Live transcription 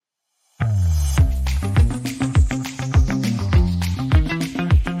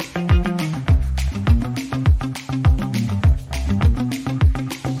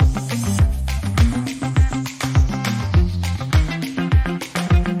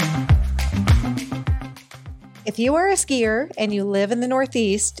If you are a skier and you live in the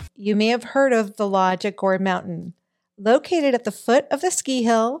Northeast, you may have heard of the lodge at Gore Mountain. Located at the foot of the ski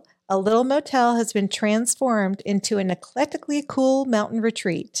hill, a little motel has been transformed into an eclectically cool mountain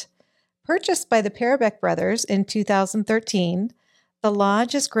retreat. Purchased by the Parobek brothers in 2013, the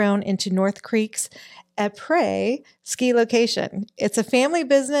lodge has grown into North Creek's après ski location. It's a family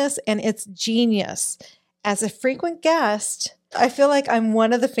business and it's genius. As a frequent guest, I feel like I'm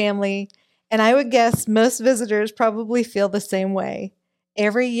one of the family, and I would guess most visitors probably feel the same way.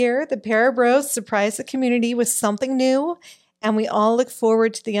 Every year, the Parobros surprise the community with something new, and we all look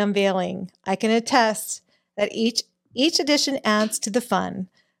forward to the unveiling. I can attest that each edition adds to the fun.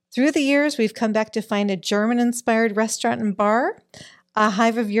 Through the years, we've come back to find a German-inspired restaurant and bar, a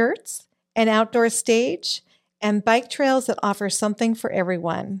hive of yurts, an outdoor stage, and bike trails that offer something for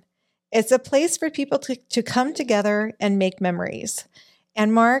everyone. It's a place for people to come together and make memories.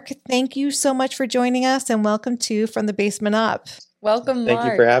 And Mark, thank you so much for joining us, and welcome to From the Basement Up. Welcome, Mark.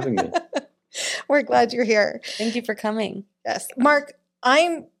 Thank you for having me. We're glad you're here. Thank you for coming. Yes. Mark,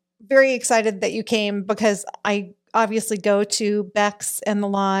 I'm very excited that you came because I obviously go to Beck's and the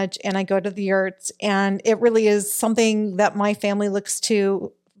lodge, and I go to the yurts, and it really is something that my family looks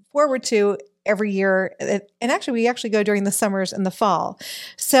forward to every year. And actually, we actually go during the summers and the fall.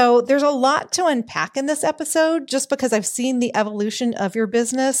 So there's a lot to unpack in this episode just because I've seen the evolution of your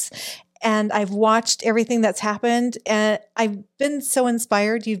business and I've watched everything that's happened, and I've been so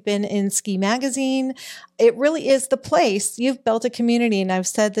inspired. You've been in Ski Magazine. It really is the place. You've built a community, and I've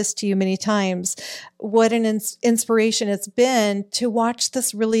said this to you many times. What an inspiration it's been to watch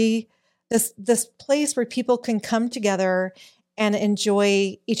this place where people can come together and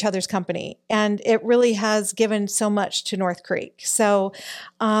enjoy each other's company. And it really has given so much to North Creek. So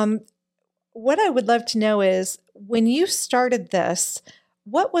what I would love to know is, when you started this,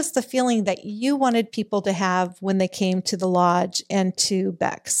 what was the feeling that you wanted people to have when they came to the lodge and to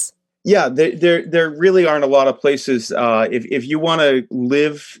Beck's? Yeah, there really aren't a lot of places. If you want to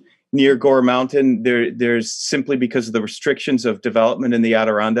live near Gore Mountain, there's simply because of the restrictions of development in the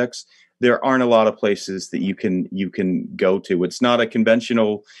Adirondacks, there aren't a lot of places that you can go to. It's not a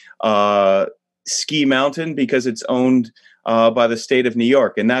conventional ski mountain because it's owned by the state of New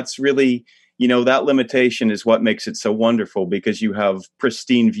York, and that's really, that limitation is what makes it so wonderful, because you have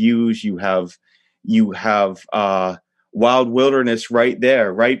pristine views, you have wild wilderness right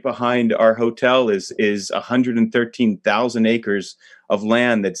there. Right behind our hotel is 113,000 acres of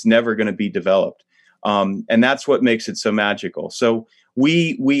land that's never going to be developed, and that's what makes it so magical. So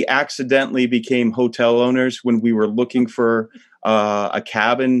we accidentally became hotel owners when we were looking for a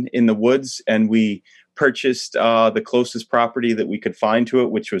cabin in the woods, and we purchased the closest property that we could find to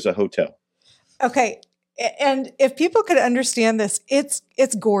it, which was a hotel. Okay. And if people could understand this, it's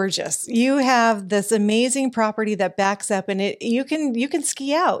gorgeous. You have this amazing property that backs up, and you can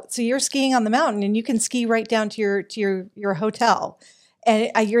ski out. So you're skiing on the mountain, and you can ski right down to your hotel.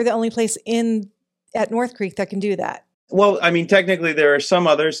 And you're the only place at North Creek that can do that. Well, I mean, technically there are some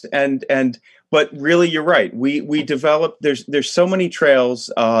others, but really, you're right. We developed. There's so many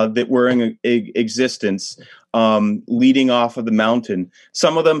trails that were in existence leading off of the mountain.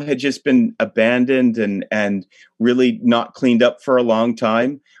 Some of them had just been abandoned and really not cleaned up for a long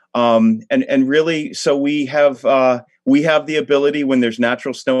time. And really, so we have the ability, when there's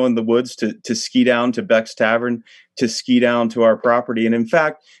natural snow in the woods, to ski down to Beck's Tavern, to ski down to our property. And in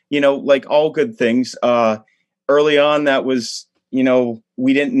fact, like all good things, early on, that was,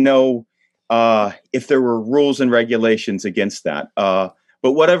 we didn't know if there were rules and regulations against that.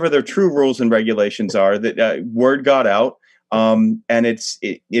 But whatever the true rules and regulations are, that word got out, and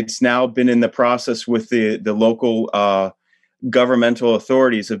it's now been in the process with the local governmental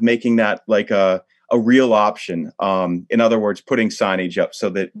authorities of making that like a real option. In other words, putting signage up so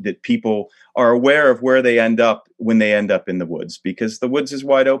that people are aware of where they end up when they end up in the woods, because the woods is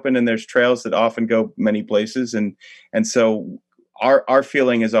wide open and there's trails that often go many places. And so our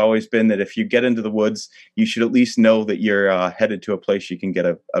feeling has always been that if you get into the woods, you should at least know that you're headed to a place you can get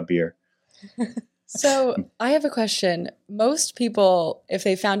a beer. So I have a question. Most people, if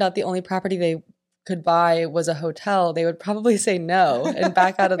they found out the only property they could buy was a hotel, they would probably say no and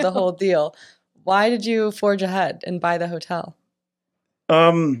back out of the whole deal. Why did you forge ahead and buy the hotel?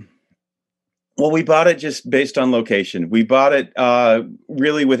 Well, we bought it just based on location. We bought it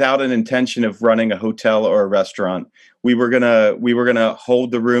really without an intention of running a hotel or a restaurant. We were gonna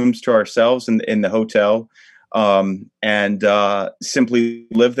hold the rooms to ourselves in the hotel, and simply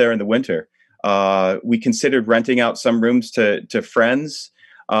live there in the winter. We considered renting out some rooms to friends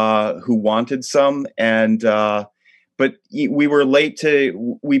who wanted some, but but we were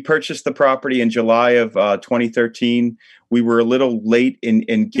we purchased the property in July of 2013. We were a little late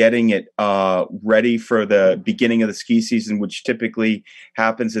in getting it ready for the beginning of the ski season, which typically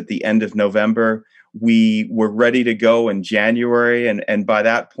happens at the end of November. We were ready to go in January. And by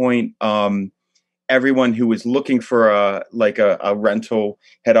that point, everyone who was looking for a rental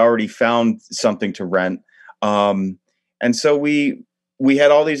had already found something to rent. And so we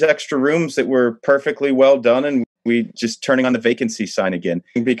had all these extra rooms that were perfectly well done, and we just turning on the vacancy sign again,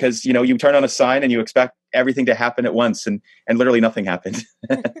 because, you turn on a sign and you expect everything to happen at once, and literally nothing happened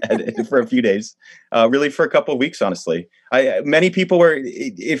for a few days, really for a couple of weeks, honestly. Many people were,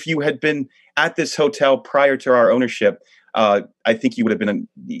 if you had been at this hotel prior to our ownership, I think you would have been,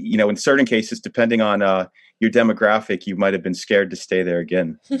 in certain cases, depending on your demographic, you might have been scared to stay there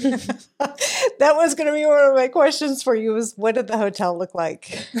again. That was going to be one of my questions for you, was what did the hotel look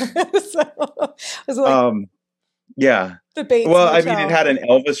like? So, I was like, yeah. The Bates well, Motel. I mean, it had an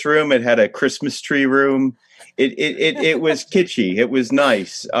Elvis room. It had a Christmas tree room. It was kitschy. It was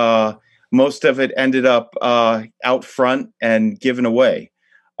nice. Most of it ended up out front and given away.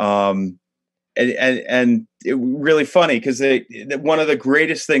 And it really funny, because one of the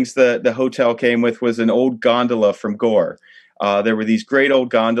greatest things the hotel came with was an old gondola from Gore. There were these great old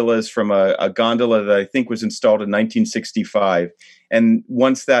gondolas from a gondola that I think was installed in 1965. And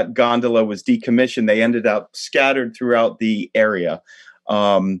once that gondola was decommissioned, they ended up scattered throughout the area.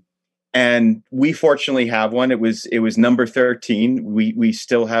 And we fortunately have one. It was number 13. We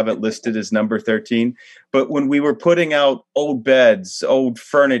still have it listed as number 13. But when we were putting out old beds, old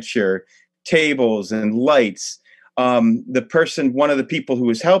furniture, tables and lights, one of the people who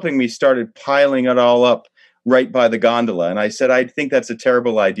was helping me started piling it all up right by the gondola. And I said, I think that's a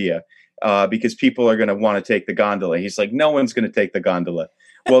terrible idea, because people are going to want to take the gondola. He's like, no one's going to take the gondola.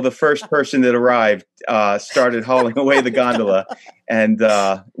 Well, the first person that arrived started hauling away the gondola. And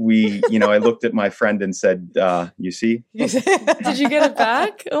I looked at my friend and said, you see? Did you get it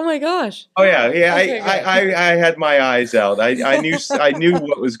back? Oh my gosh. Oh yeah. Okay, I had my eyes out. I knew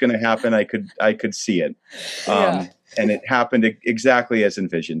what was going to happen. I could see it. And it happened exactly as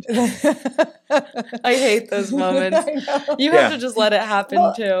envisioned. I hate those moments. You have to just let it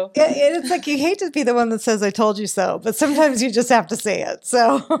happen too. It's like, you hate to be the one that says, I told you so, but sometimes you just have to say it.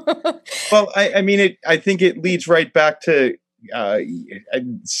 So, well, I think it leads right back to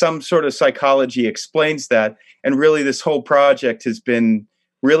some sort of psychology explains that. And really, this whole project has been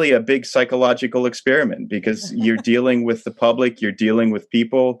really a big psychological experiment, because you're dealing with the public, you're dealing with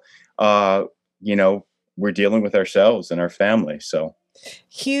people, we're dealing with ourselves and our family. So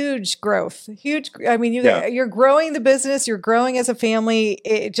huge growth, you're growing the business, you're growing as a family.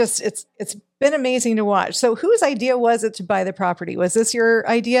 It's been amazing to watch. So whose idea was it to buy the property? Was this your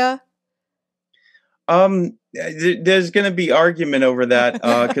idea? There's going to be argument over that,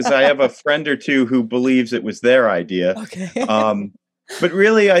 because I have a friend or two who believes it was their idea. Okay. But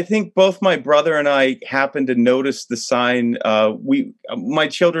really, I think both my brother and I happened to notice the sign. My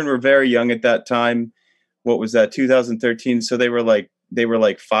children were very young at that time. What was that? 2013. So they were like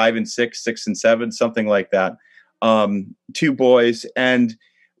 5 and 6, 6 and 7, something like that. 2 boys, and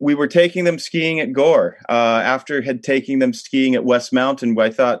we were taking them skiing at Gore. After had taken them skiing at West Mountain,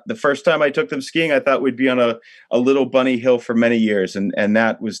 I thought the first time I took them skiing, I thought we'd be on a little bunny hill for many years, and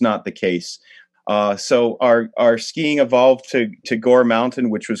that was not the case. So our skiing evolved to Gore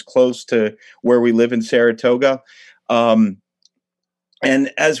Mountain, which was close to where we live in Saratoga.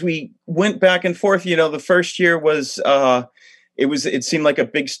 And as we went back and forth, the first year was, it seemed like a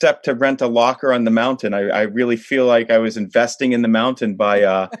big step to rent a locker on the mountain. I really feel like I was investing in the mountain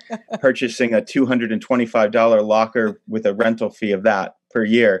by purchasing a $225 locker with a rental fee of that per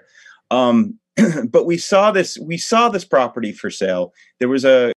year. But we saw this property for sale. There was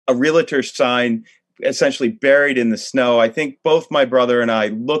a realtor sign essentially buried in the snow. I think both my brother and I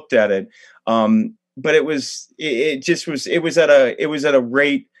looked at it. But it was at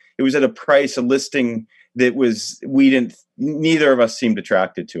a price, a listing that neither of us seemed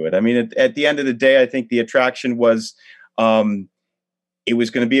attracted to it. I mean, at the end of the day, I think the attraction was, it was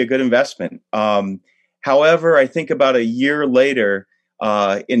going to be a good investment. However, I think about a year later,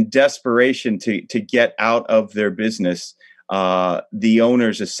 in desperation to get out of their business, the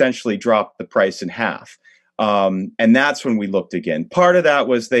owners essentially dropped the price in half. And that's when we looked again. Part of that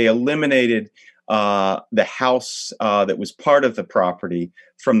was they eliminated the house that was part of the property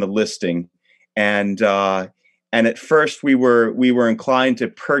from the listing, and at first we were inclined to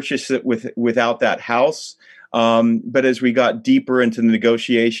purchase it without that house, but as we got deeper into the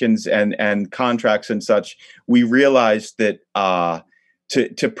negotiations and contracts and such, we realized that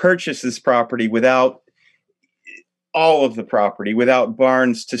to purchase this property without all of the property without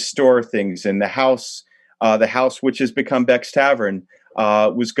barns to store things in. The house which has become Beck's Tavern,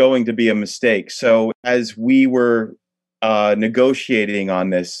 was going to be a mistake. So as we were negotiating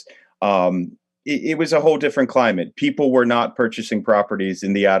on this, it was a whole different climate. People were not purchasing properties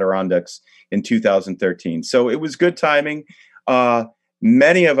in the Adirondacks in 2013. So it was good timing.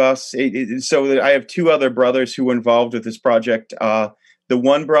 Many of us, so I have two other brothers who were involved with this project. The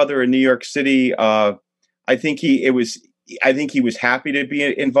one brother in New York City, I think he was happy to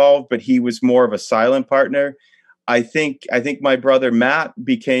be involved, but he was more of a silent partner. I think my brother Matt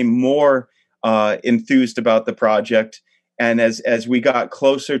became more enthused about the project, and as we got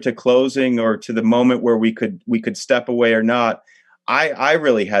closer to closing or to the moment where we could step away or not, I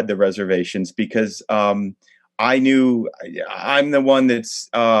really had the reservations because I knew I'm the one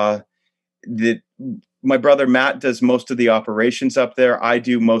that my brother Matt does most of the operations up there. I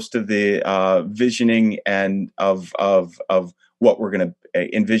do most of the visioning and of what we're going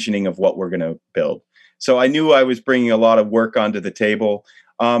to envisioning of what we're going to build. So I knew I was bringing a lot of work onto the table.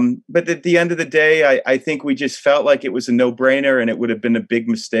 But at the end of the day, I think we just felt like it was a no-brainer, and it would have been a big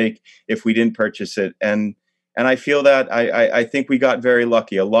mistake if we didn't purchase it. And I feel that I think we got very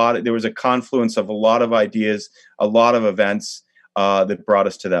lucky. There was a confluence of a lot of ideas, a lot of events that brought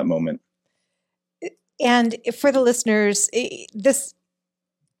us to that moment. And for the listeners, this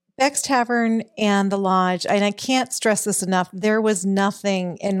Beck's Tavern and the Lodge, and I can't stress this enough, there was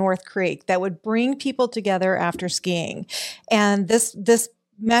nothing in North Creek that would bring people together after skiing. And this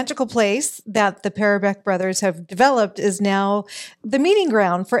magical place that the Parobek brothers have developed is now the meeting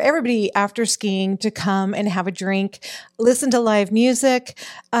ground for everybody after skiing to come and have a drink, listen to live music,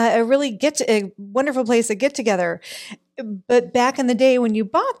 a wonderful place to get together. But back in the day when you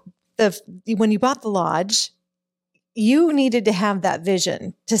bought the lodge, you needed to have that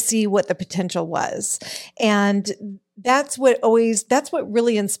vision to see what the potential was. And that's what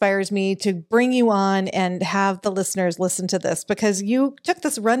really inspires me to bring you on and have the listeners listen to this, because you took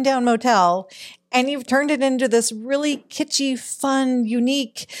this rundown motel and you've turned it into this really kitschy, fun,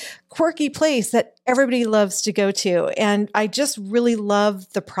 unique, quirky place that everybody loves to go to. And I just really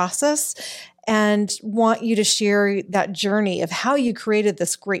love the process and want you to share that journey of how you created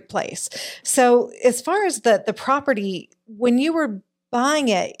this great place. So as far as the property, when you were buying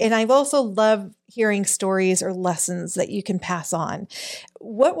it, and I've also loved hearing stories or lessons that you can pass on.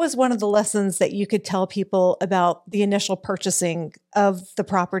 What was one of the lessons that you could tell people about the initial purchasing of the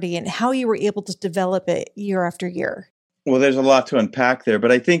property and how you were able to develop it year after year? Well, there's a lot to unpack there,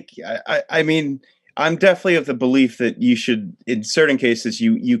 but I think, I mean, I'm definitely of the belief that you should, in certain cases,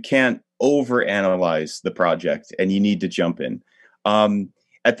 you can't overanalyze the project and you need to jump in.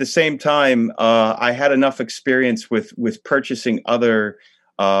 At the same time, I had enough experience with purchasing other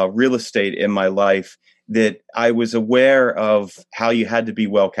real estate in my life that I was aware of how you had to be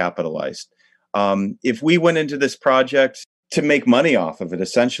well capitalized. If we went into this project to make money off of it,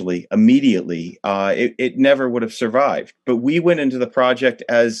 essentially, immediately, it never would have survived. But we went into the project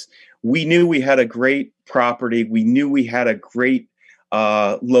as we knew we had a great property. We knew we had a great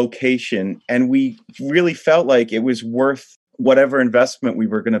location, and we really felt like it was worth whatever investment we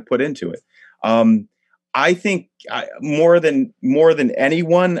were going to put into it. I think more than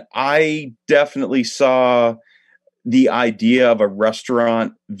anyone, I definitely saw the idea of a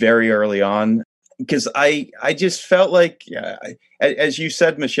restaurant very early on, because I just felt like, as you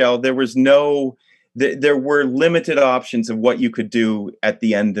said, Michelle, there were limited options of what you could do at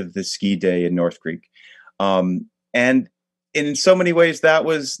the end of the ski day in North Creek. And in so many ways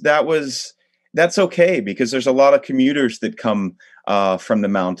that's okay, because there's a lot of commuters that come from the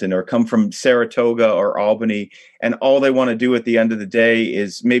mountain or come from Saratoga or Albany, and all they want to do at the end of the day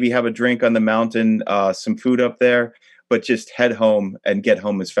is maybe have a drink on the mountain, some food up there, but just head home and get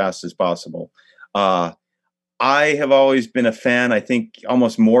home as fast as possible. I have always been a fan, I think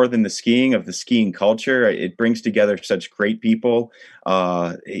almost more than the skiing, of the skiing culture. It brings together such great people.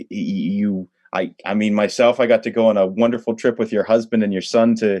 I mean, myself, I got to go on a wonderful trip with your husband and your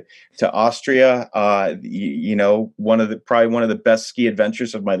son to Austria. Probably one of the best ski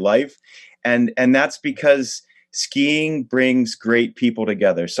adventures of my life. And that's because skiing brings great people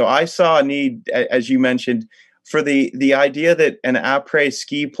together. So I saw a need, as you mentioned, for the idea that an après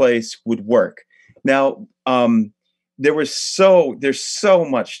ski place would work. Now, there's so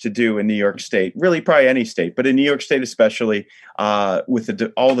much to do in New York State, really probably any state, but in New York State especially, with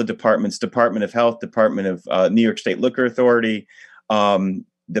all the departments, Department of Health, Department of New York State Liquor Authority,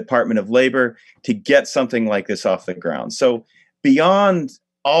 Department of Labor, to get something like this off the ground. So beyond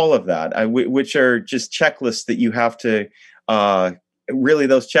all of that, which are just checklists that you have to really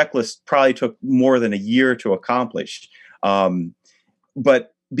those checklists probably took more than a year to accomplish.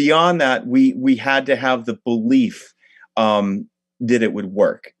 But beyond that, we had to have the belief that it would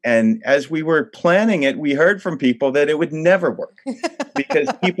work. And as we were planning it, we heard from people that it would never work because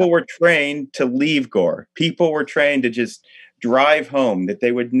people were trained to leave Gore. People were trained to just drive home, that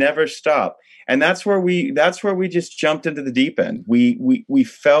they would never stop. And that's where we just jumped into the deep end. We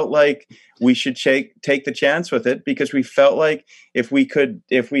felt like we should take the chance with it, because we felt like if we could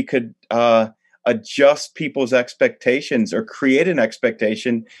adjust people's expectations or create an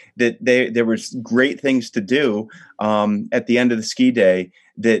expectation that there was great things to do at the end of the ski day,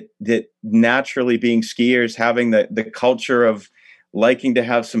 that naturally, being skiers, having the culture of liking to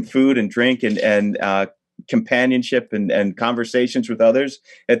have some food and drink and companionship and conversations with others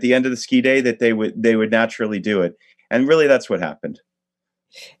at the end of the ski day, that they would naturally do it. And really, that's what happened.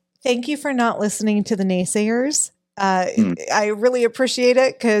 Thank you for not listening to the naysayers. I really appreciate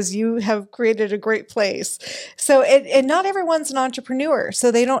it, because you have created a great place. So, and not everyone's an entrepreneur, so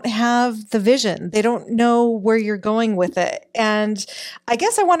they don't have the vision. They don't know where you're going with it. And I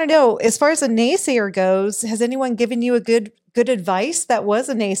guess I want to know, as far as a naysayer goes, has anyone given you a good advice that was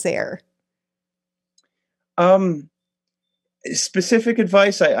a naysayer? Specific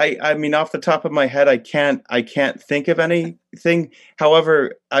advice, I mean, off the top of my head, I can't think of anything.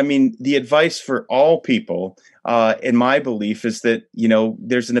 However, I mean, the advice for all people, in my belief, is that,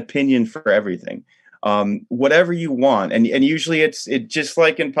 there's an opinion for everything. Whatever you want. And usually it just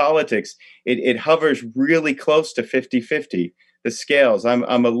like in politics, it hovers really close to 50-50, the scales.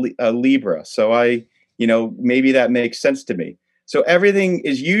 I'm a Libra. So maybe that makes sense to me. So everything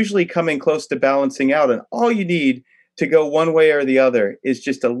is usually coming close to balancing out, and all you need to go one way or the other is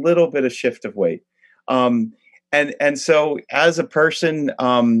just a little bit of shift of weight. And so as a person,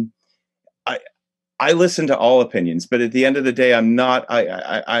 I listen to all opinions, but at the end of the day,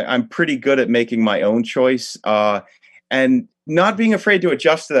 I'm pretty good at making my own choice, and not being afraid to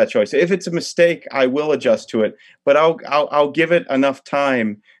adjust to that choice. If it's a mistake, I will adjust to it, but I'll give it enough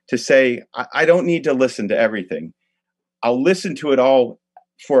time to say, I don't need to listen to everything. I'll listen to it all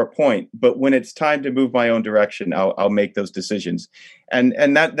for a point, but when it's time to move my own direction, I'll make those decisions.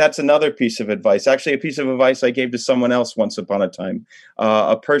 And that's another piece of advice. Actually, a piece of advice I gave to someone else once upon a time.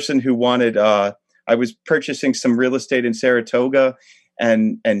 A person who wanted, I was purchasing some real estate in Saratoga,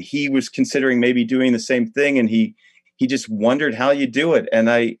 and he was considering maybe doing the same thing, and he just wondered how you do it. And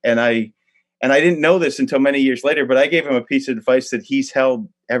I didn't know this until many years later, but I gave him a piece of advice that he's held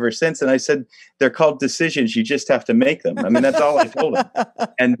ever since. And I said, they're called decisions. You just have to make them. I mean, that's all I told him.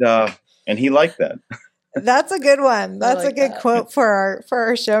 And he liked that. That's a good one. That's a good quote for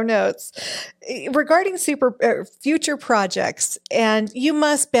our show notes. Regarding future projects, and you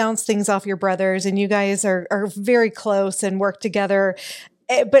must bounce things off your brothers, and you guys are very close and work together.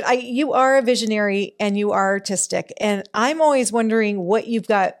 But you are a visionary and you are artistic. And I'm always wondering what you've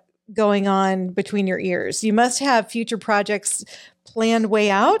got going on between your ears. You must have future projects planned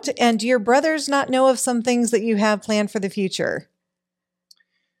way out. And do your brothers not know of some things that you have planned for the future?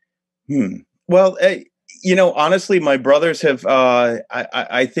 Well, honestly, my brothers have,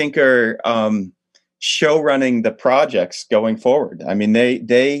 I think, are show running the projects going forward. I mean,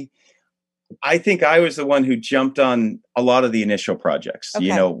 I think I was the one who jumped on a lot of the initial projects.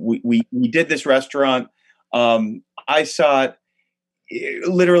 Okay. We did this restaurant. I saw it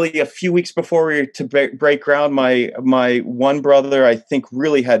literally a few weeks before we were to break ground. My one brother, I think,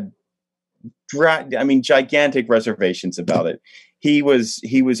 really had gigantic reservations about it. He was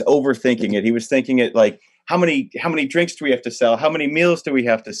overthinking it. He was thinking it like, how many drinks do we have to sell? How many meals do we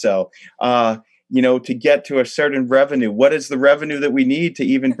have to sell? To get to a certain revenue. What is the revenue that we need to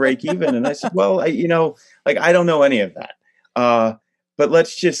even break even? And I said, well, I don't know any of that. But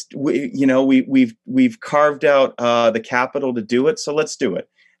let's just, we've carved out the capital to do it. So let's do it.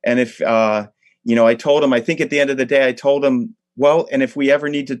 And if, I told him, I think at the end of the day, I told him, well, and if we ever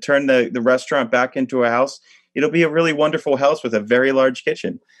need to turn the restaurant back into a house, it'll be a really wonderful house with a very large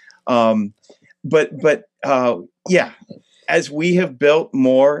kitchen. But as we have built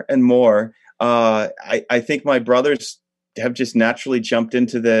more and more, I think my brothers have just naturally jumped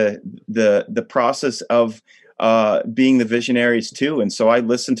into the process of being the visionaries too. And so I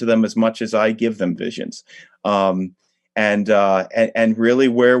listen to them as much as I give them visions. And really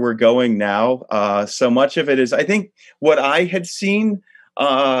where we're going now, so much of it is, I think, what I had seen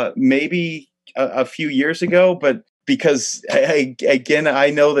maybe a few years ago, but because I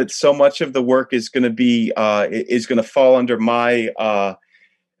know that so much of the work is going to fall under my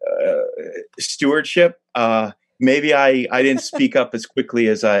stewardship. maybe I didn't speak up as quickly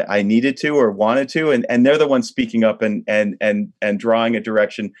as I needed to or wanted to, and they're the ones speaking up and drawing a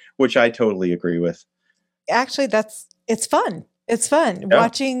direction, which I totally agree with. Actually, it's fun. It's fun Yeah.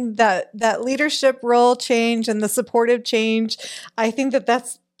 watching that leadership role change and the supportive change. I think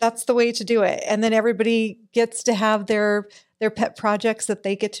that's the way to do it. And then everybody gets to have their pet projects that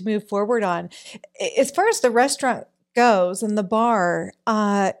they get to move forward on. As far as the restaurant goes and the bar,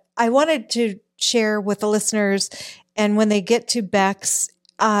 I wanted to share with the listeners, and when they get to Beck's,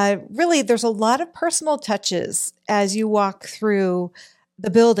 really there's a lot of personal touches as you walk through the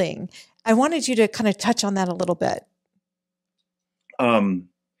building. I wanted you to kind of touch on that a little bit.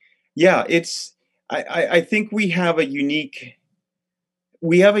 Yeah, I think we have a unique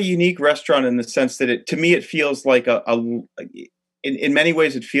restaurant in the sense that to me it feels like in many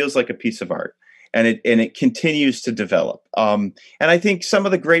ways it feels like a piece of art, and it continues to develop. And I think some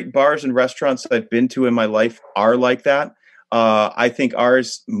of the great bars and restaurants I've been to in my life are like that. I think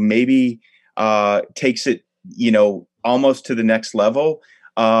ours maybe takes it, almost to the next level,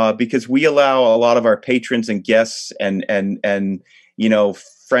 because we allow a lot of our patrons and guests and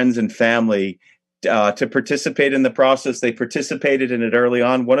friends and family to participate in the process. They participated in it early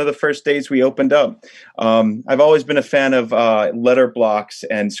on. One of the first days we opened up, I've always been a fan of letter blocks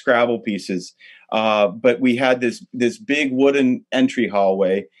and Scrabble pieces, but we had this big wooden entry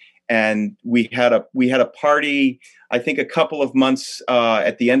hallway, and we had a party, I think a couple of months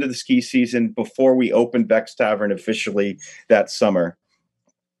at the end of the ski season before we opened Beck's Tavern officially that summer.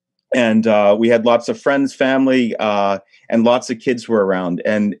 And we had lots of friends, family, and lots of kids were around.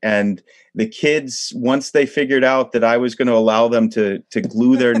 And the kids, once they figured out that I was going to allow them to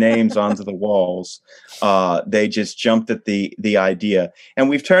glue their names onto the walls, they just jumped at the idea. And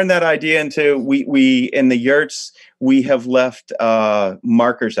we've turned that idea into, we in the yurts, we have left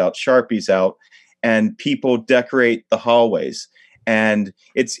markers out, Sharpies out, and people decorate the hallways. And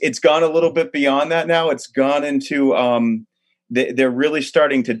it's gone a little bit beyond that now. It's gone into... they're really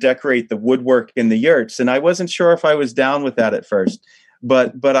starting to decorate the woodwork in the yurts. And I wasn't sure if I was down with that at first,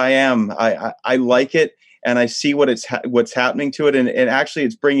 but I am. I like it, and I see what's happening to it. And actually,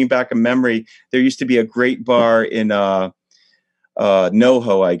 it's bringing back a memory. There used to be a great bar in NoHo,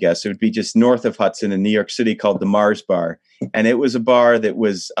 I guess. It would be just north of Hudson in New York City, called the Mars Bar. And it was a bar that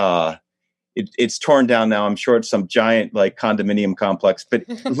was... It's torn down now. I'm sure it's some giant condominium complex, but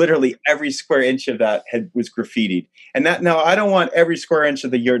literally every square inch of that was graffitied. And that, now I don't want every square inch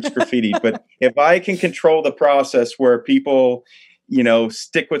of the yurts graffitied, but if I can control the process where people,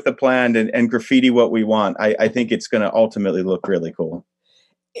 stick with the plan and graffiti what we want, I think it's going to ultimately look really cool.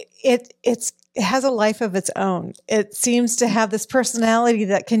 It has a life of its own. It seems to have this personality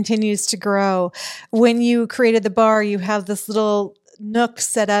that continues to grow. When you created the bar, you have this little nook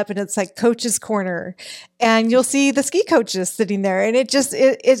set up, and it's like coach's corner, and you'll see the ski coaches sitting there, and it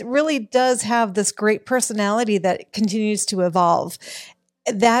really does have this great personality that continues to evolve.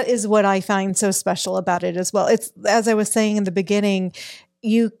 That is what I find so special about it as well. It's, as I was saying in the beginning,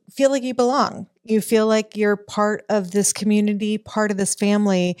 you feel like you belong. You feel like you're part of this community, part of this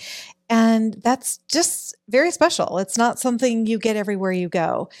family, and that's just very special. It's not something you get everywhere you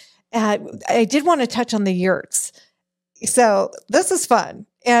go. I did want to touch on the yurts. So this is fun.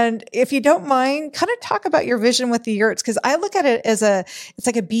 And if you don't mind, kind of talk about your vision with the yurts, because I look at it as it's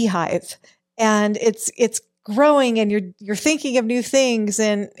like a beehive, and it's growing, and you're thinking of new things,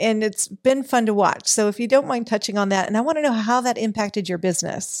 and it's been fun to watch. So if you don't mind touching on that, and I want to know how that impacted your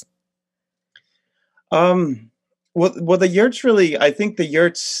business. Well, the yurts really, I think the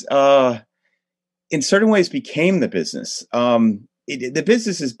yurts, in certain ways became the business. The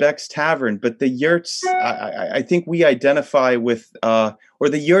business is Beck's Tavern, but the yurts, I think we identify with, or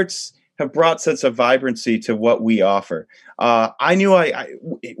the yurts have brought such a vibrancy to what we offer. I knew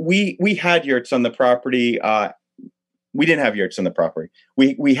we had yurts on the property. We didn't have yurts on the property.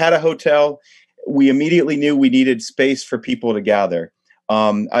 We had a hotel. We immediately knew we needed space for people to gather.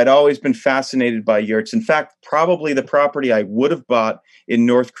 I'd always been fascinated by yurts. In fact, probably the property I would have bought in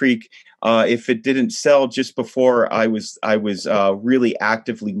North Creek, if it didn't sell just before I was really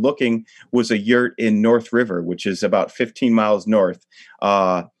actively looking, was a yurt in North River, which is about 15 miles north.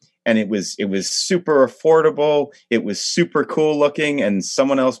 And it was super affordable. It was super cool looking, and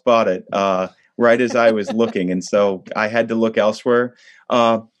someone else bought it right as I was looking. And so I had to look elsewhere.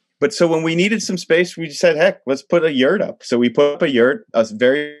 But so when we needed some space, we said, heck, let's put a yurt up. So we put up a yurt, a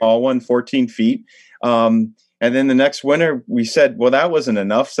very small one, 14 feet. And then the next winter, we said, well, that wasn't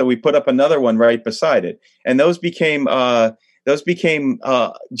enough. So we put up another one right beside it. And those became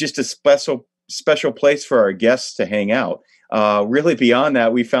just a special place for our guests to hang out. really beyond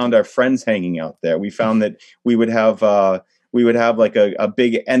that, we found our friends hanging out there. We found that we would have like a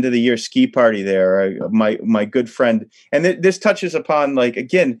big end of the year ski party there. My good friend, and this touches upon, like,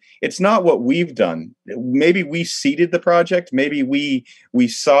 again, it's not what we've done. Maybe we seeded the project. Maybe we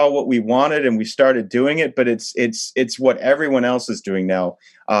saw what we wanted and we started doing it. But it's what everyone else is doing now.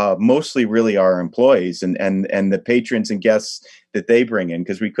 Mostly, really, our employees and the patrons and guests that they bring in,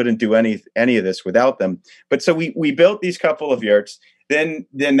 because we couldn't do any of this without them. But so we built these couple of yurts. Then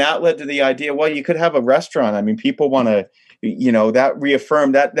that led to the idea, well, you could have a restaurant. I mean, people want to, that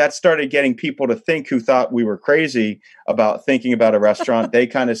reaffirmed that started getting people to think, who thought we were crazy about thinking about a restaurant. They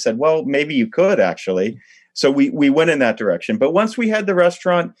kind of said, well, maybe you could actually. So we went in that direction. But once we had the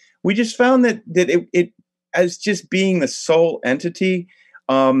restaurant, we just found that it as just being the sole entity,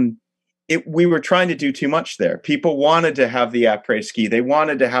 we were trying to do too much there. People wanted to have the après ski. They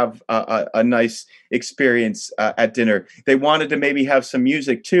wanted to have a nice experience at dinner. They wanted to maybe have some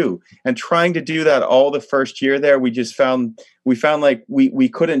music too. And trying to do that all the first year there, we found like we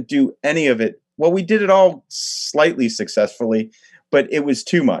couldn't do any of it. Well, we did it all slightly successfully, but it was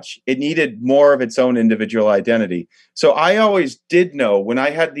too much. It needed more of its own individual identity. So I always did know, when I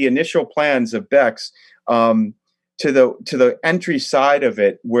had the initial plans of Beck's, to the entry side of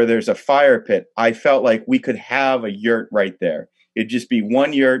it, where there's a fire pit, I felt like we could have a yurt right there. It'd just be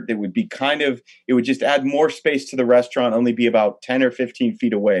one yurt that would be it would just add more space to the restaurant, only be about 10 or 15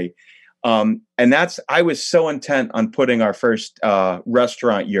 feet away. And I was so intent on putting our first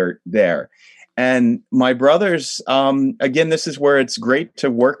restaurant yurt there. And my brothers, again, this is where it's great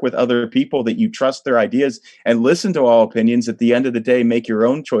to work with other people that you trust their ideas and listen to all opinions. At the end of the day, make your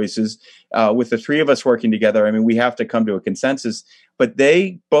own choices. With the three of us working together, I mean, we have to come to a consensus. But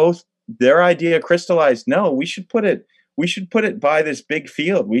their idea crystallized, no, we should put it by this big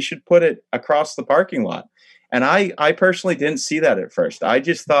field. We should put it across the parking lot. And I personally didn't see that at first. I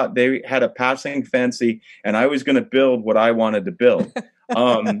just thought they had a passing fancy, and I was going to build what I wanted to build.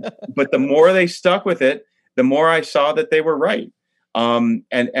 But the more they stuck with it, the more I saw that they were right.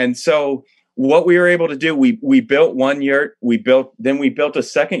 And so what we were able to do, we built one yurt, then we built a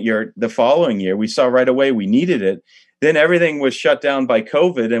second yurt the following year. We saw right away we needed it. Then everything was shut down by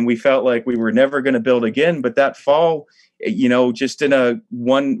COVID, and we felt like we were never going to build again. But that fall, just in a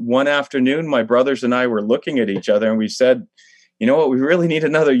one afternoon, my brothers and I were looking at each other, and we said, you know what, we really need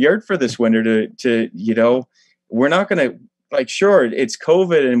another yurt for this winter to we're not going to, like, sure, it's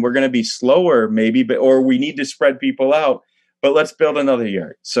COVID and we're going to be slower maybe, or we need to spread people out, but let's build another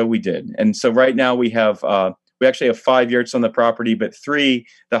yurt. So we did. And so right now we actually have 5 yurts on the property, but 3,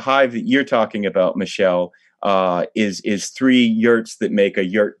 the hive that you're talking about, Michelle, is 3 yurts that make a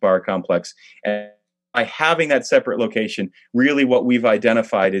yurt bar complex. And by having that separate location, really what we've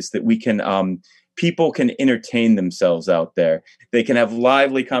identified is that we can, people can entertain themselves out there. They can have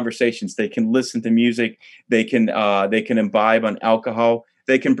lively conversations. They can listen to music. They can imbibe on alcohol.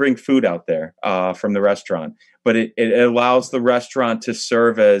 They can bring food out there from the restaurant. But it allows the restaurant to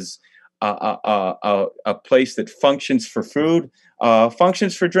serve as a place that functions for food,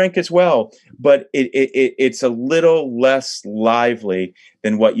 functions for drink as well. But it's a little less lively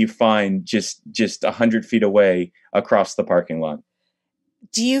than what you find just 100 feet away across the parking lot.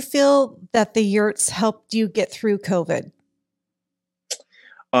 Do you feel that the yurts helped you get through COVID?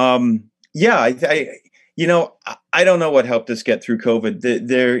 Yeah, I don't know what helped us get through COVID.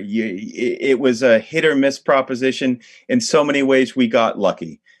 It was a hit or miss proposition. In so many ways, we got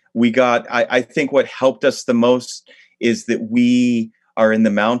lucky. I think what helped us the most is that we are in the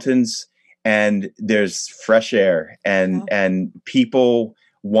mountains and there's fresh air and people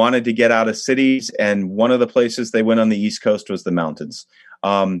wanted to get out of cities. And one of the places they went on the East Coast was the mountains.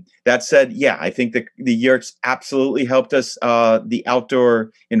 That said, yeah, I think the yurts absolutely helped us. The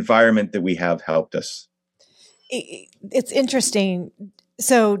outdoor environment that we have helped us. It's interesting.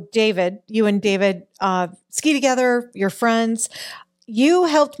 So you and David ski together, you're friends. You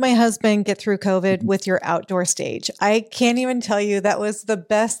helped my husband get through COVID with your outdoor stage. I can't even tell you, that was the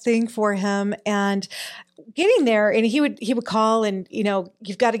best thing for him. And getting there, and he would call and,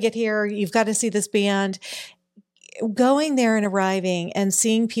 you've got to get here. You've got to see this band. Going there and arriving and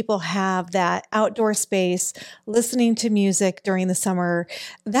seeing people have that outdoor space, listening to music during the summer,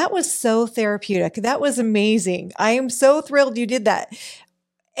 that was so therapeutic. That was amazing. I am so thrilled you did that.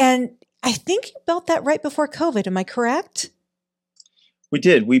 And I think you built that right before COVID. Am I correct? We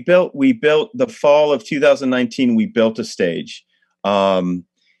did. We built the fall of 2019. We built a stage.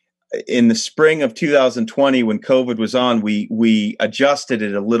 In the spring of 2020, when COVID was on, we adjusted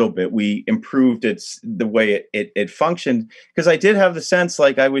it a little bit. We improved the way it functioned, because I did have the sense,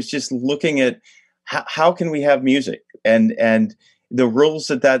 like, I was just looking at how can we have music? And the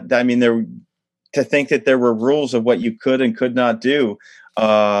rules I mean, to think that there were rules of what you could and could not do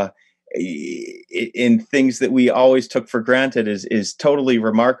in things that we always took for granted is totally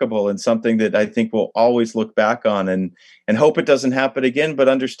remarkable, and something that I think we'll always look back on and hope it doesn't happen again, but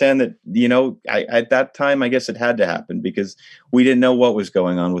understand that, at that time, I guess it had to happen because we didn't know what was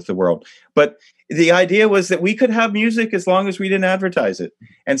going on with the world. But the idea was that we could have music as long as we didn't advertise it.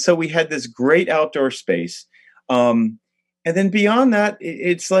 And so we had this great outdoor space. And then beyond that,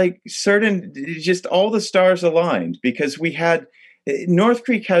 it's like just all the stars aligned, because we had North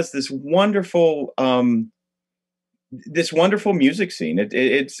Creek has this wonderful music scene.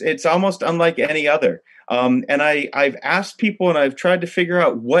 It's almost unlike any other. And I've asked people, and I've tried to figure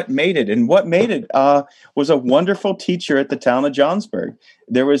out what made it. And what made it was a wonderful teacher at the town of Johnsburg.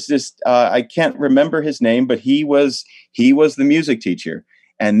 There was this, I can't remember his name, but he was the music teacher.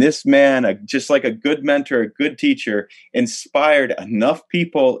 And this man, just like a good mentor, a good teacher, inspired enough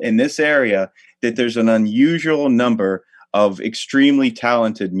people in this area that there's an unusual number of extremely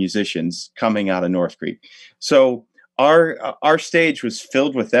talented musicians coming out of North Creek. So our stage was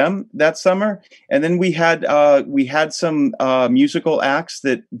filled with them that summer. And then we had some musical acts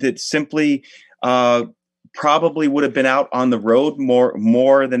that simply probably would have been out on the road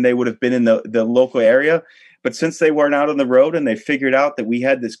more than they would have been in the local area. But since they weren't out on the road and they figured out that we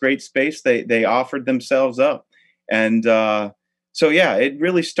had this great space, they offered themselves up. And so, yeah, it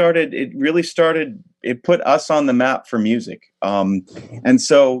put us on the map for music. And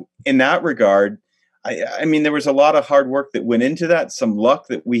so in that regard, I mean, there was a lot of hard work that went into that, some luck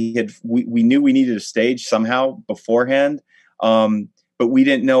that we knew we needed a stage somehow beforehand. But we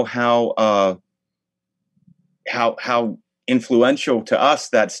didn't know how influential to us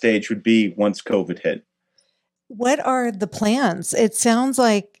that stage would be once COVID hit. What are the plans? It sounds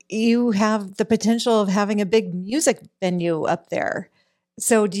like you have the potential of having a big music venue up there.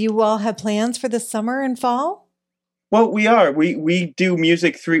 So do you all have plans for the summer and fall? Well, we are. We do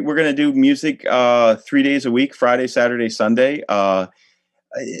music we're going to do music 3 days a week, Friday, Saturday, Sunday.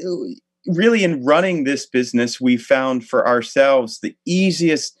 Really, in running this business, we found for ourselves the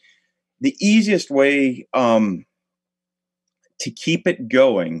easiest way to keep it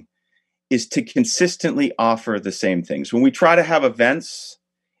going is to consistently offer the same things. When we try to have events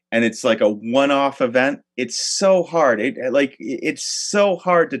and it's like a one-off event, it's so hard. It's so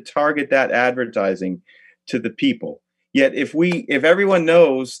hard to target that advertising to the people. Yet if everyone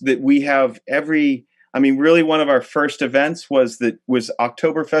knows that we have really one of our first events was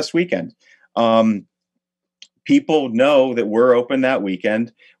Oktoberfest weekend. People know that we're open that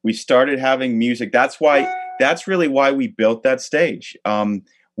weekend. We started having music. That's really why we built that stage.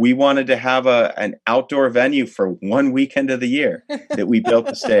 We wanted to have an outdoor venue for one weekend of the year that we built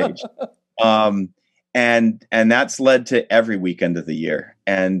the stage. And that's led to every weekend of the year.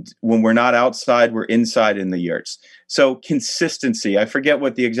 And when we're not outside, we're inside in the yurts. So consistency, I forget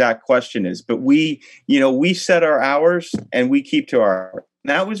what the exact question is, but we set our hours and we keep to our hours.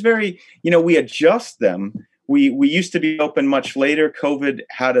 That was we adjust them. We used to be open much later. COVID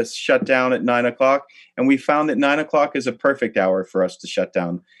had us shut down at 9:00, and we found that 9:00 is a perfect hour for us to shut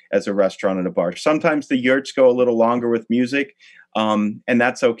down as a restaurant and a bar. Sometimes the yurts go a little longer with music, and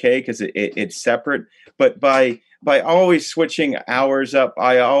that's okay because it's separate. But by always switching hours up,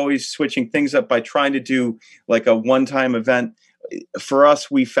 switching things up by trying to do like a one-time event, for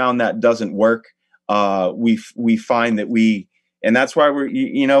us, we found that doesn't work. We find that and that's why we're,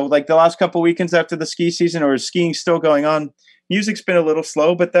 like the last couple of weekends after the ski season, or skiing's still going on, music's been a little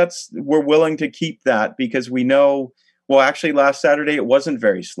slow, but we're willing to keep that because we know, well, actually last Saturday, it wasn't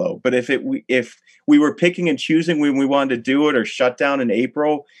very slow. But if we were picking and choosing when we wanted to do it or shut down in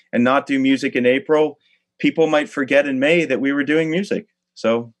April and not do music in April, people might forget in May that we were doing music.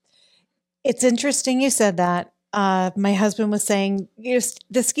 So it's interesting you said that. My husband was saying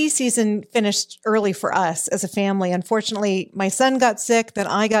the ski season finished early for us as a family. Unfortunately, my son got sick, then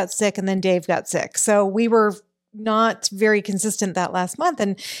I got sick, and then Dave got sick. So we were not very consistent that last month.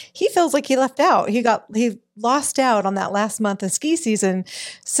 And he feels like he left out. He lost out on that last month of ski season.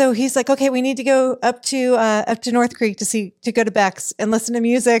 So he's like, okay, we need to go up to North Creek to go to Beck's and listen to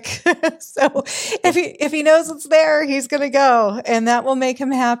music. So if he knows it's there, he's going to go, and that will make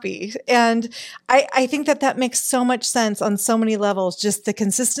him happy. And I think that makes so much sense on so many levels. Just the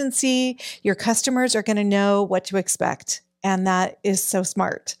consistency, your customers are going to know what to expect. And that is so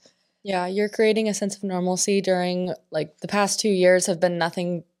smart. Yeah, you're creating a sense of normalcy during, like, the past 2 years have been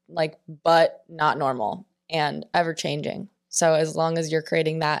nothing but not normal and ever changing. So as long as you're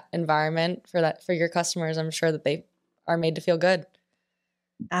creating that environment for your customers, I'm sure that they are made to feel good.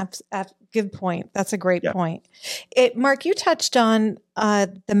 Good point. That's a great Yeah. point. Mark, you touched on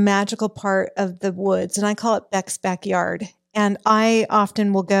the magical part of the woods, and I call it Beck's backyard. And I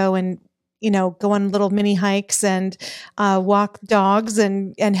often will go and go on little mini hikes and walk dogs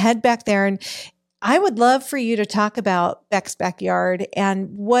and head back there. And I would love for you to talk about Beck's backyard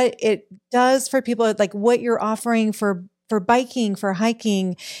and what it does for people, like what you're offering for biking, for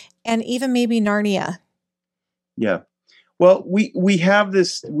hiking, and even maybe Narnia. Yeah. Well, we have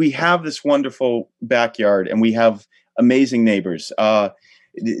this wonderful backyard, and we have amazing neighbors.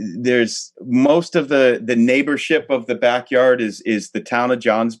 There's most of the neighborship of the backyard is the town of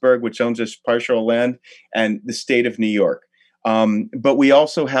Johnsburg, which owns this partial land, and the state of New York. But we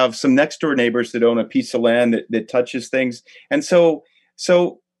also have some next door neighbors that own a piece of land that touches things, and so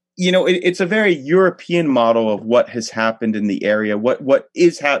it's a very European model of what has happened in the area, what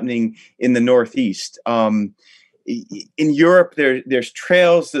is happening in the Northeast. In Europe, there's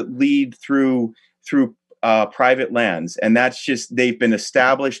trails that lead through private lands, and that's just they've been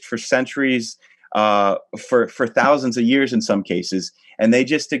established for centuries, for thousands of years in some cases, and they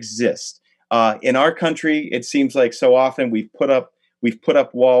just exist. In our country, it seems like so often we've put up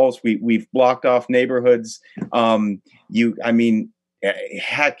walls, we've blocked off neighborhoods.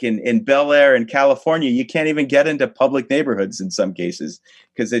 Heck, in Bel Air in California, you can't even get into public neighborhoods in some cases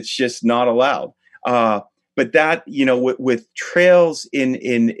because it's just not allowed. But that, with trails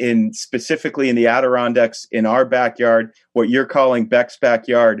in specifically in the Adirondacks in our backyard, what you're calling Beck's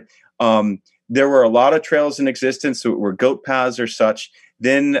backyard, there were a lot of trails in existence that were goat paths or such.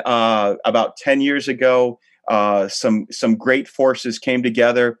 Then about 10 years ago, some great forces came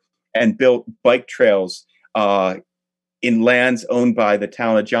together and built bike trails in lands owned by the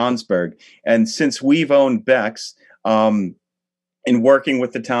town of Johnsburg. And since we've owned Beck's, in working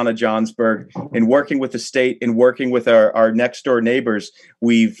with the town of Johnsburg, in working with the state, in working with our next door neighbors,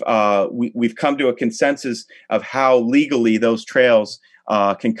 we've come to a consensus of how legally those trails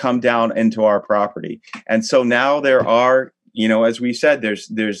can come down into our property. And so now there are, as we said, there's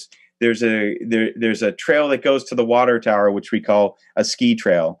a trail that goes to the water tower, which we call a ski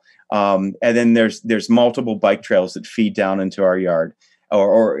trail. And then there's multiple bike trails that feed down into our yard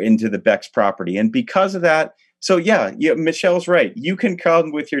or into the Beck's property. And because of that, so yeah, Michelle's right. You can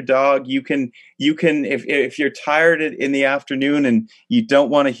come with your dog. You can if you're tired in the afternoon and you don't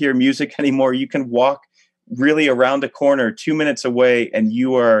want to hear music anymore, you can walk really around a corner 2 minutes away, and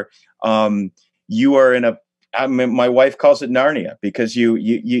you are in a. My wife calls it Narnia because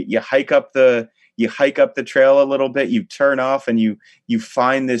you hike up the trail a little bit. You turn off and you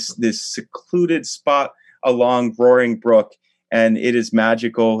find this secluded spot along Roaring Brook, and it is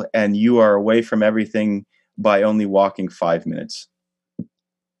magical. And you are away from everything by only walking 5 minutes.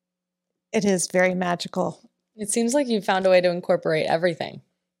 It is very magical. It seems like you found a way to incorporate everything.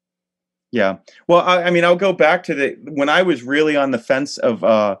 Yeah. Well, I'll go back to when I was really on the fence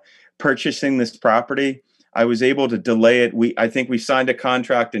of purchasing this property. I was able to delay it. I think we signed a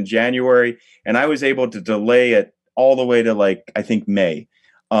contract in January, and I was able to delay it all the way to May.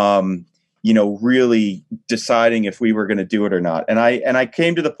 Really deciding if we were going to do it or not. And I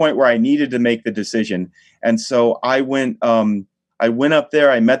came to the point where I needed to make the decision. And so I went up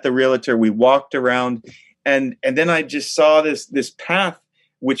there, I met the realtor, we walked around, and then I just saw this path,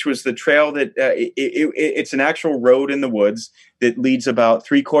 which was the trail that it's an actual road in the woods that leads about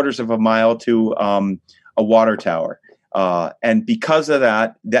 3/4 of a mile to a water tower. And because of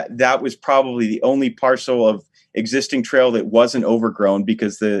that was probably the only parcel of existing trail that wasn't overgrown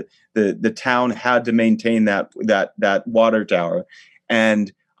because the town had to maintain that water tower.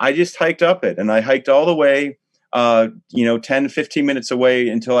 And I just hiked up it, and I hiked all the way, 10, 15 minutes away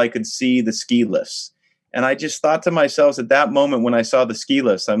until I could see the ski lifts. And I just thought to myself at that moment when I saw the ski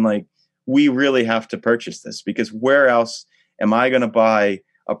lifts, I'm like, we really have to purchase this, because where else am I going to buy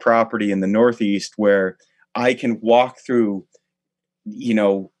a property in the Northeast where I can walk through,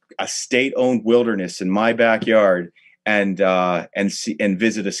 a state-owned wilderness in my backyard and see and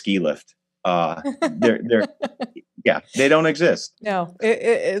visit a ski lift. They're they don't exist. No,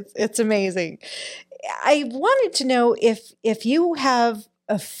 it's amazing. I wanted to know if you have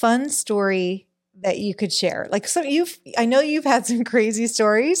a fun story that you could share. I know you've had some crazy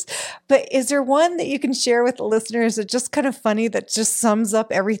stories, but is there one that you can share with the listeners that's just kind of funny, that just sums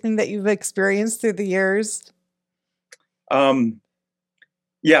up everything that you've experienced through the years?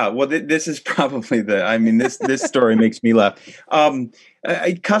 Yeah, well, this is probably this story makes me laugh.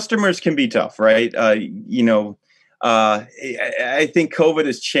 Customers can be tough, right? I think COVID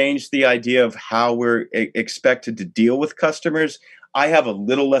has changed the idea of how we're expected to deal with customers. I have a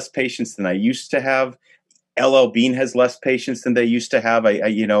little less patience than I used to have. LL Bean has less patience than they used to have.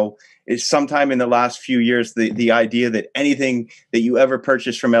 It's sometime in the last few years, the idea that anything that you ever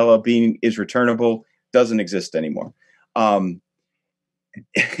purchase from LL Bean is returnable doesn't exist anymore. The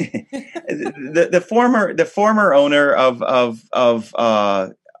former owner of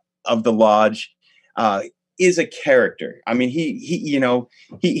the lodge is a character. I mean,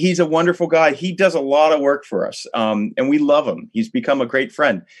 he's a wonderful guy. He does a lot of work for us, and we love him. He's become a great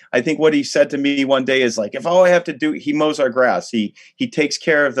friend. I think what he said to me one day is like, if all I have to do, he mows our grass. He takes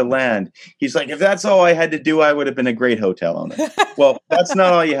care of the land. He's like, if that's all I had to do, I would have been a great hotel owner. Well, that's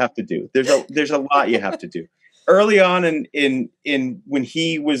not all you have to do. There's a lot you have to do. Early on in when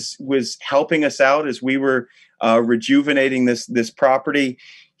he was helping us out as we were rejuvenating this property,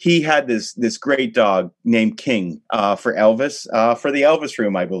 he had this great dog named King for Elvis, for the Elvis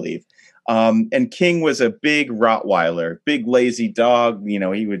room, I believe. And King was a big Rottweiler, big lazy dog.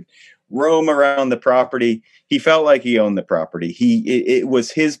 He would roam around the property. He felt like he owned the property. It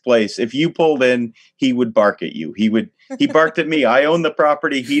was his place. If you pulled in, he would bark at you. He barked at me. I owned the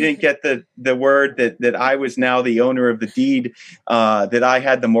property. He didn't get the word that I was now the owner of the deed, that I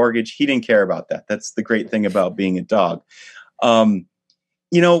had the mortgage. He didn't care about that. That's the great thing about being a dog.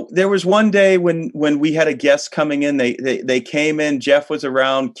 There was one day when we had a guest coming in, they came in, Jeff was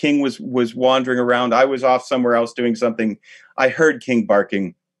around, King was wandering around. I was off somewhere else doing something. I heard King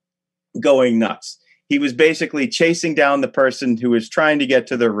barking, going nuts. He was basically chasing down the person who was trying to get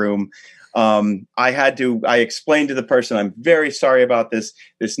to their room. I explained to the person, I'm very sorry about this.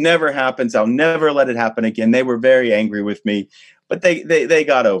 This never happens. I'll never let it happen again. They were very angry with me, but they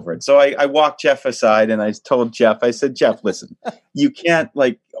got over it. So I walked Jeff aside and I told Jeff, I said, Jeff, listen, you can't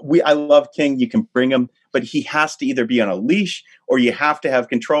I love King. You can bring him, but he has to either be on a leash or you have to have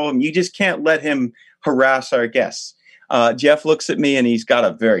control of him. You just can't let him harass our guests. Jeff looks at me and he's got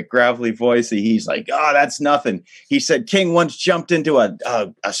a very gravelly voice. He's like, oh, that's nothing. He said, King once jumped into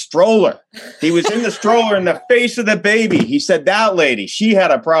a stroller. He was in the stroller in the face of the baby. He said, that lady, she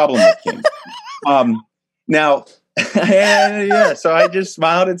had a problem with King. Now, yeah, so I just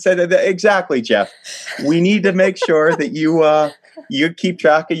smiled and said, exactly, Jeff. We need to make sure that you keep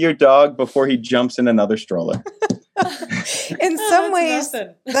track of your dog before he jumps in another stroller. In some ways,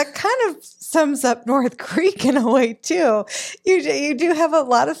 that kind of sums up North Creek in a way too. You do have a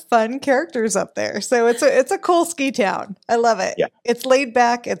lot of fun characters up there, so it's a cool ski town. I love it. Yeah. It's laid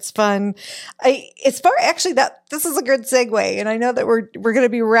back. It's fun. This is a good segue, and I know that we're going to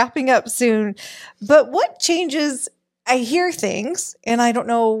be wrapping up soon. But what changes? I hear things, and I don't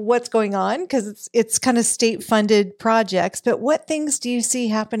know what's going on because it's kind of state funded projects. But what things do you see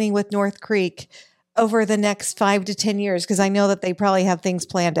happening with North Creek over the next 5 to 10 years? Because I know that they probably have things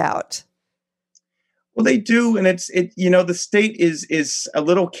planned out. Well, they do. And the state is a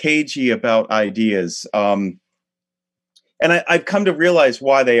little cagey about ideas. And I've come to realize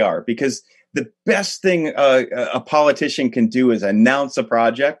why they are, because the best thing a politician can do is announce a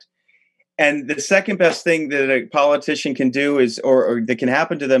project. And the second best thing that a politician can do is, or that can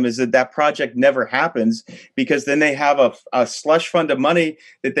happen to them, is that project never happens, because then they have a slush fund of money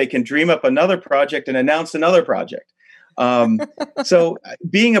that they can dream up another project and announce another project. So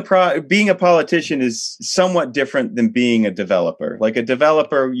being a politician is somewhat different than being a developer. Like a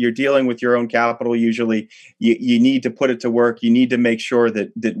developer, you're dealing with your own capital. Usually you need to put it to work. You need to make sure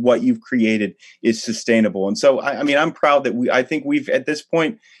that what you've created is sustainable. And so, I'm proud that I think we've, at this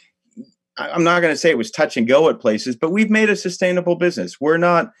point, I'm not going to say it was touch and go at places, but we've made a sustainable business. We are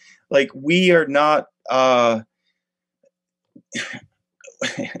not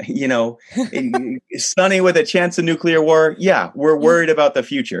sunny with a chance of nuclear war. Yeah, we're worried about the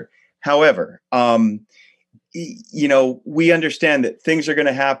future. However, we understand that things are going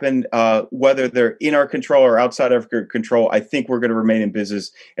to happen, whether they're in our control or outside of our control. I think we're going to remain in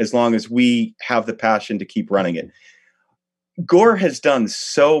business as long as we have the passion to keep running it. Gore has done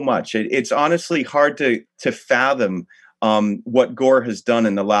so much. It's honestly hard to fathom what Gore has done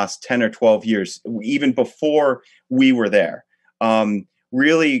in the last 10 or 12 years, even before we were there.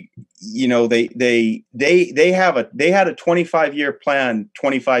 Really, they had a 25-year plan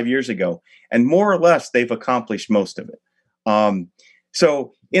 25 years ago, and more or less they've accomplished most of it.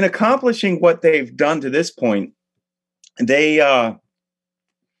 So in accomplishing what they've done to this point, they,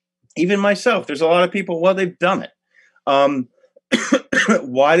 even myself, there's a lot of people, well, they've done it.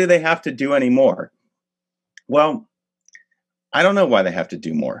 Why do they have to do any more? Well, I don't know why they have to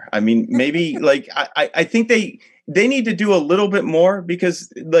do more. I mean, maybe I think they need to do a little bit more,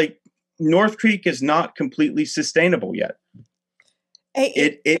 because North Creek is not completely sustainable yet.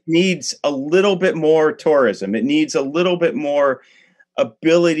 It needs a little bit more tourism. It needs a little bit more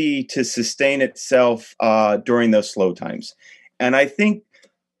ability to sustain itself during those slow times. And I think,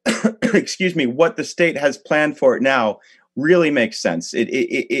 excuse me, what the state has planned for it now really makes sense.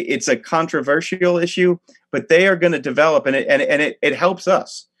 It's a controversial issue, but they are going to develop, and it helps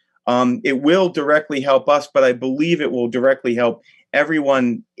us. It will directly help us, but I believe it will directly help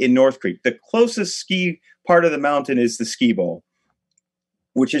everyone in North Creek. The closest ski part of the mountain is the ski bowl,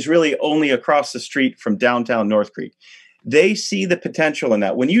 which is really only across the street from downtown North Creek. They see the potential in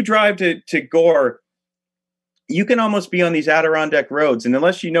that. When you drive to Gore, you can almost be on these Adirondack roads, and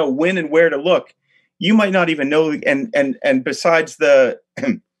unless you know when and where to look, you might not even know. And besides the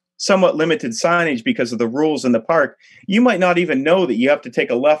somewhat limited signage because of the rules in the park, you might not even know that you have to take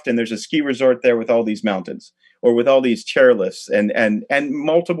a left and there's a ski resort there with all these mountains or with all these chairlifts and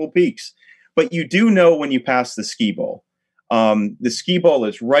multiple peaks. But you do know when you pass the ski bowl. The ski bowl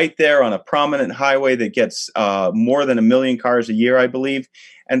is right there on a prominent highway that gets more than 1 million cars a year, I believe.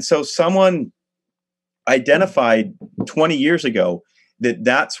 And so someone identified 20 years ago that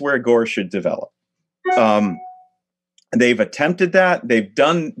that's where Gore should develop. They've attempted that. They've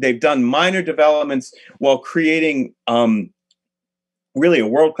done minor developments while creating really a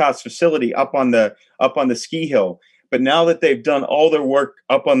world-class facility up on the ski hill. But now that they've done all their work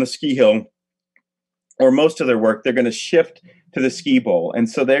up on the ski hill, or most of their work, they're going to shift to the ski bowl. And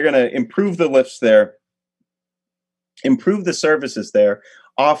so they're going to improve the lifts there, improve the services there,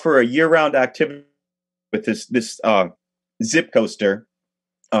 offer a year-round activity with this zip coaster.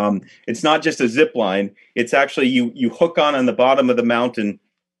 It's not just a zip line. It's actually you hook on the bottom of the mountain,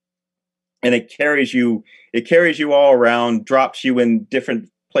 and it carries you all around, drops you in different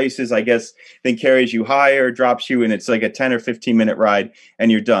places, I guess, then carries you higher, drops you, and it's like a 10 or 15 minute ride,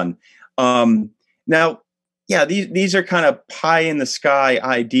 and you're done. Now, yeah, these are kind of pie in the sky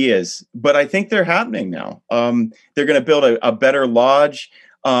ideas, but I think they're happening now. They're going to build a better lodge.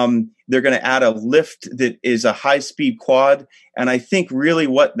 They're going to add a lift that is a high-speed quad. And I think really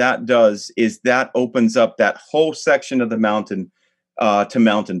what that does is that opens up that whole section of the mountain to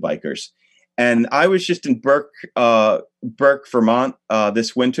mountain bikers. And I was just in Burke, Vermont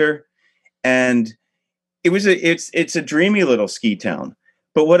this winter, and it's a dreamy little ski town.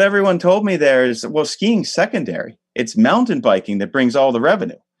 But what everyone told me there is, well, skiing's secondary. It's mountain biking that brings all the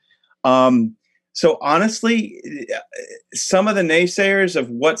revenue. So honestly, some of the naysayers of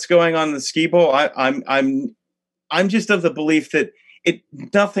what's going on in the ski bowl, I'm just of the belief that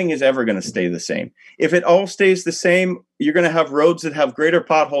nothing is ever going to stay the same. If it all stays the same, you're going to have roads that have greater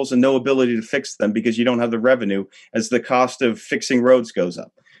potholes and no ability to fix them because you don't have the revenue as the cost of fixing roads goes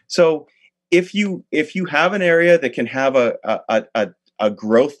up. So if you have an area that can have a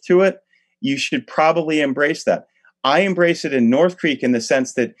growth to it, you should probably embrace that. I embrace it in North Creek in the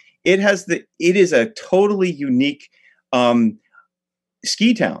sense that it is a totally unique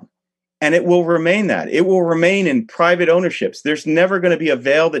ski town, and it will remain that. It will remain in private ownerships. There's never going to be a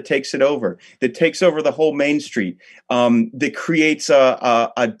Vail that takes it over, that takes over the whole Main Street, that creates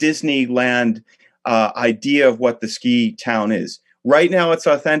a Disneyland idea of what the ski town is. Right now, it's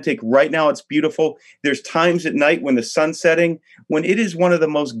authentic. Right now, it's beautiful. There's times at night when the sun's setting, when it is one of the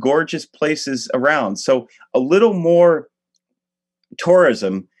most gorgeous places around. So a little more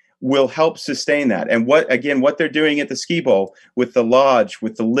tourism will help sustain that. And what they're doing at the ski bowl with the lodge,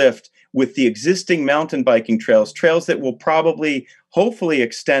 with the lift, with the existing mountain biking trails that will probably, hopefully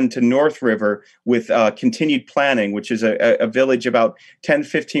extend to North River with continued planning, which is a village about 10,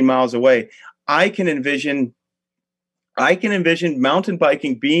 15 miles away. I can envision mountain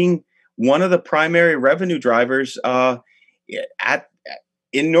biking being one of the primary revenue drivers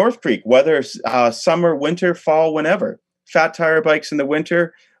in North Creek, whether it's summer, winter, fall, whenever. Fat tire bikes in the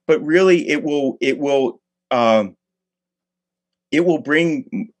winter, but really it will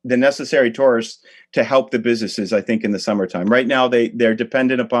bring the necessary tourists to help the businesses, I think, in the summertime. Right now, they're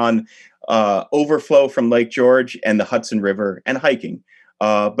dependent upon overflow from Lake George and the Hudson River and hiking.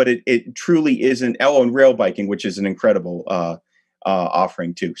 But it truly isn't. And rail biking, which is an incredible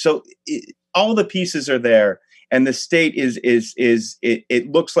offering too. So all the pieces are there, and the state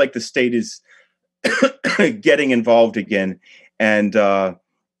it looks like the state is getting involved again. And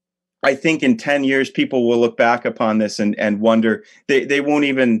I think in 10 years, people will look back upon this and wonder. They won't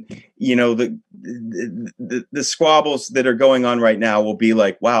even, the squabbles that are going on right now will be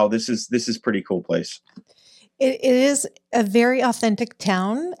like, wow, this is pretty cool place. It is a very authentic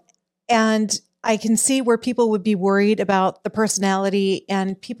town, and I can see where people would be worried about the personality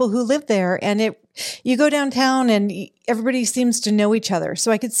and people who live there. And you go downtown and everybody seems to know each other.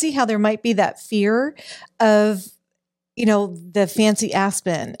 So I could see how there might be that fear of, the fancy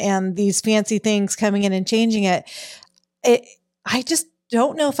Aspen and these fancy things coming in and changing it. I just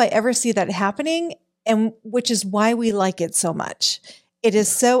don't know if I ever see that happening, and which is why we like it so much. It is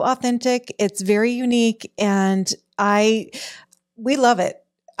so authentic. It's very unique, and we love it.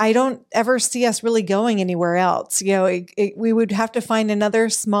 I don't ever see us really going anywhere else. We would have to find another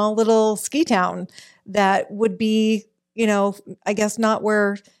small little ski town that would be, I guess not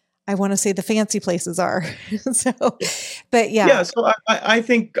where I want to say the fancy places are. But yeah. Yeah. So I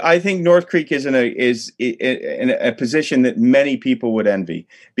think North Creek is in a position that many people would envy,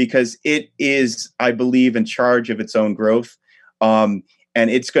 because it is, I believe, in charge of its own growth. And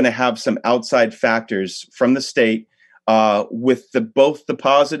it's going to have some outside factors from the state, with both the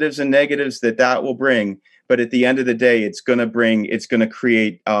positives and negatives that will bring. But at the end of the day, it's going to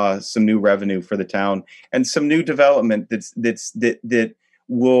create some new revenue for the town and some new development that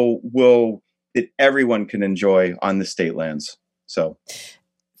everyone can enjoy on the state lands. So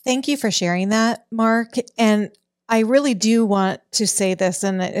thank you for sharing that, Mark. And I really do want to say this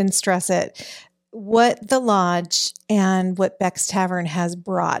and stress it. What the lodge and what Beck's Tavern has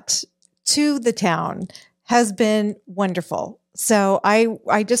brought to the town has been wonderful. So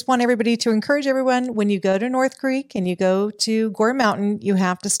I just want everybody to encourage everyone, when you go to North Creek and you go to Gore Mountain, you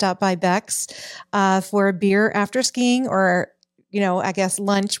have to stop by Beck's for a beer after skiing, or, I guess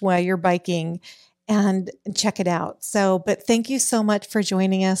lunch while you're biking, and check it out. So, but thank you so much for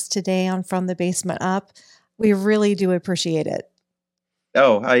joining us today on From the Basement Up. We really do appreciate it.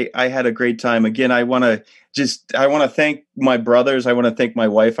 Oh, I had a great time. Again, I want to thank my brothers. I want to thank my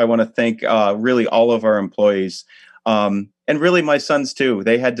wife. I want to thank really all of our employees, and really my sons too.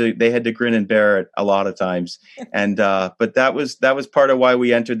 They had to grin and bear it a lot of times, and but that was part of why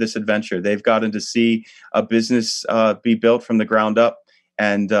we entered this adventure. They've gotten to see a business be built from the ground up,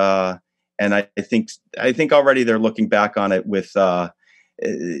 and I think already they're looking back on it with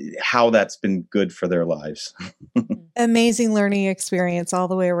how that's been good for their lives. Amazing learning experience all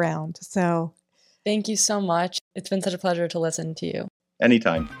the way around. So thank you so much. It's been such a pleasure to listen to you.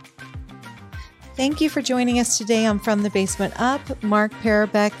 Anytime. Thank you for joining us today on From the Basement Up. Mark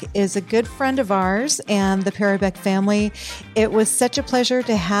Parobek is a good friend of ours and the Parobek family. It was such a pleasure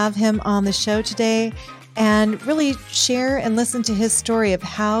to have him on the show today and really share and listen to his story of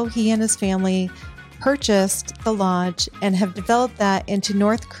how he and his family purchased the lodge and have developed that into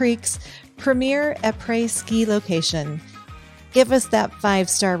North Creek's premier après ski location. Give us that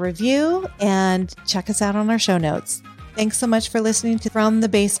 5-star review and check us out on our show notes. Thanks so much for listening to From the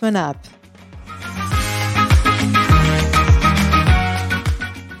Basement Up.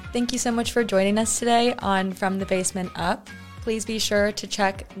 Thank you so much for joining us today on From the Basement Up. Please be sure to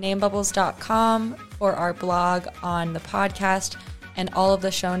check namebubbles.com for our blog on the podcast and all of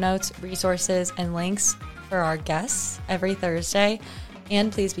the show notes, resources, and links for our guests every Thursday.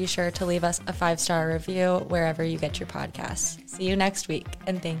 And please be sure to leave us a 5-star review wherever you get your podcasts. See you next week,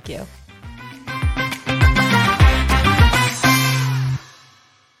 and thank you.